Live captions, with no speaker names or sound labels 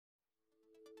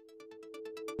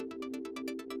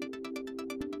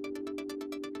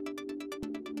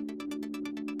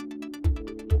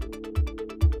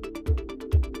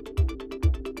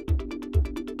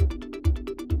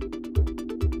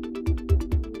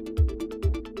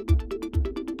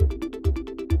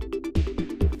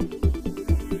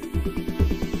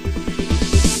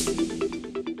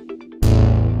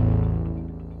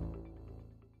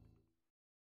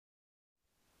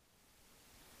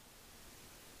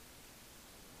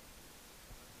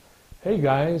Hey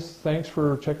guys, thanks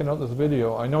for checking out this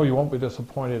video. I know you won't be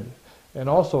disappointed. And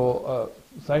also,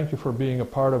 thank you for being a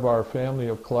part of our family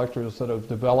of collectors that have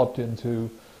developed into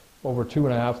over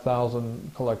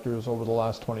 2,500 collectors over the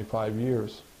last 25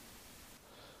 years.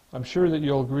 I'm sure that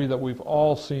you'll agree that we've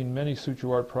all seen many Suchiu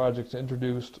Art projects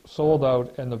introduced, sold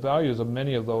out, and the values of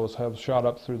many of those have shot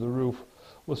up through the roof,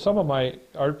 with some of my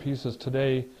art pieces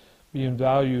today being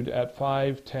valued at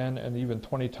 5, 10, and even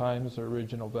 20 times their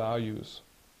original values.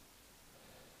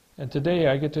 And today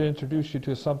I get to introduce you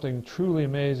to something truly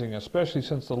amazing, especially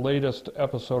since the latest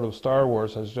episode of Star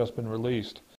Wars has just been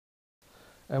released.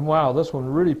 And wow, this one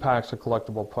really packs a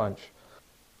collectible punch.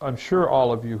 I'm sure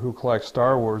all of you who collect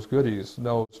Star Wars goodies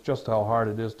know just how hard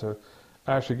it is to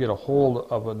actually get a hold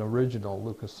of an original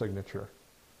Lucas signature.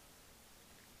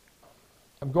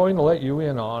 I'm going to let you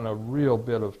in on a real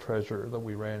bit of treasure that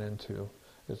we ran into.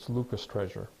 It's Lucas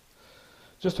treasure.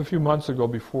 Just a few months ago,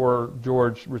 before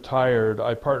George retired,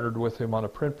 I partnered with him on a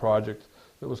print project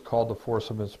that was called The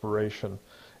Force of Inspiration,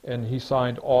 and he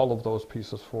signed all of those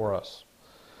pieces for us.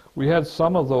 We had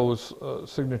some of those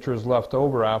signatures left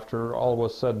over after all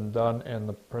was said and done and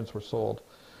the prints were sold.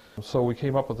 So we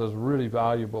came up with this really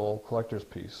valuable collector's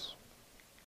piece.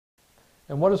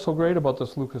 And what is so great about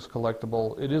this Lucas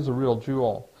collectible? It is a real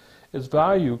jewel. Its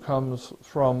value comes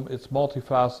from its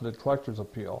multifaceted collector's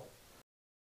appeal.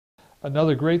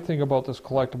 Another great thing about this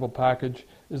collectible package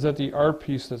is that the art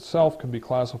piece itself can be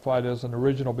classified as an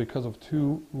original because of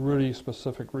two really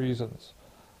specific reasons.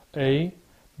 A,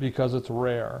 because it's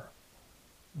rare.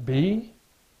 B,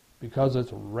 because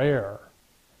it's rare.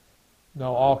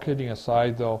 Now, all kidding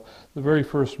aside though, the very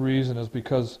first reason is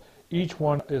because each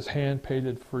one is hand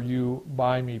painted for you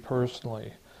by me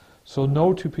personally. So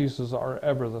no two pieces are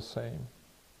ever the same.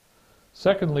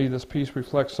 Secondly, this piece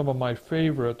reflects some of my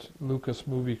favorite Lucas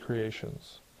movie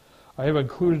creations. I have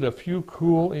included a few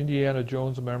cool Indiana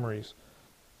Jones memories.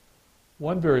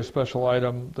 One very special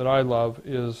item that I love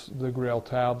is the Grail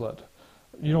tablet.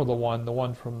 You know the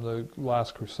one from the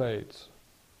Last Crusades.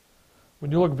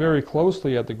 When you look very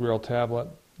closely at the Grail tablet,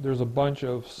 there's a bunch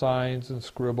of signs and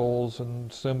scribbles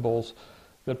and symbols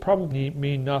that probably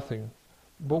mean nothing.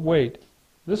 But wait,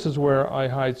 this is where I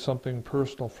hide something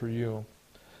personal for you.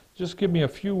 Just give me a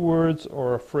few words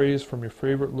or a phrase from your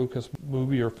favorite Lucas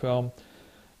movie or film,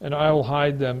 and I will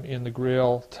hide them in the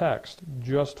Grail text,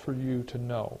 just for you to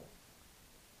know.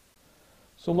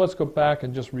 So let's go back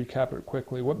and just recap it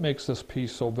quickly. What makes this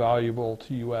piece so valuable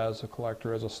to you as a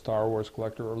collector, as a Star Wars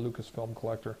collector or Lucasfilm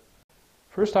collector?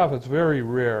 First off, it's very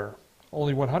rare.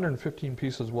 Only 115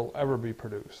 pieces will ever be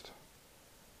produced.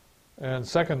 And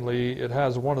secondly, it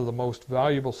has one of the most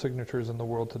valuable signatures in the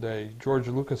world today. George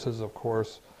Lucas's, of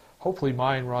course. Hopefully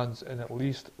mine runs in at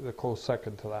least a close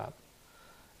second to that.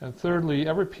 And thirdly,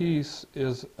 every piece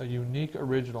is a unique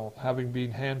original, having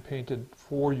been hand-painted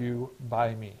for you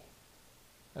by me.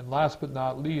 And last but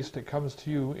not least, it comes to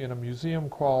you in a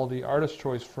museum-quality Artist's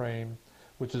Choice frame,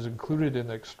 which is included in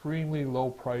the extremely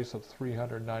low price of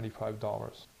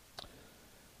 $395.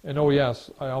 And oh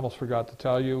yes, I almost forgot to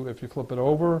tell you, if you flip it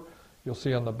over, you'll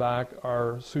see on the back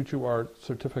our Suchiu Art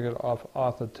Certificate of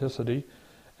Authenticity.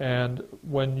 And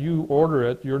when you order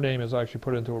it, your name is actually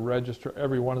put into a register.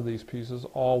 Every one of these pieces,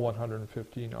 all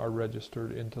 115, are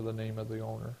registered into the name of the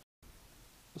owner.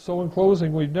 So in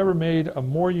closing, we've never made a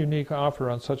more unique offer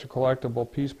on such a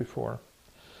collectible piece before.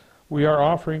 We are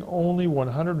offering only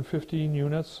 115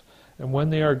 units, and when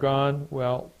they are gone,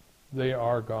 well, they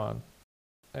are gone.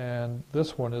 And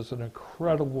this one is an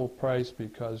incredible price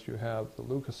because you have the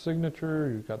Lucas signature,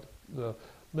 you've got the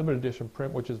limited edition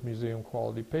print, which is museum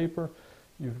quality paper,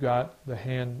 you've got the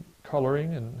hand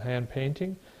coloring and hand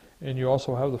painting, and you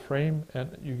also have the frame,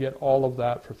 and you get all of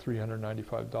that for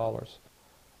 $395.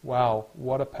 Wow,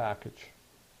 what a package.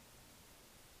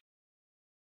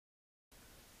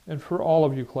 And for all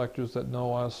of you collectors that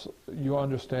know us, you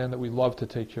understand that we love to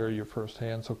take care of you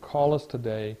firsthand, so call us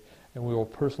today and we will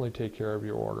personally take care of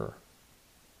your order.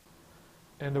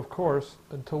 And of course,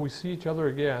 until we see each other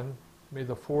again, may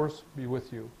the Force be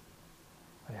with you.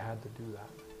 I had to do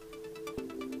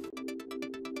that.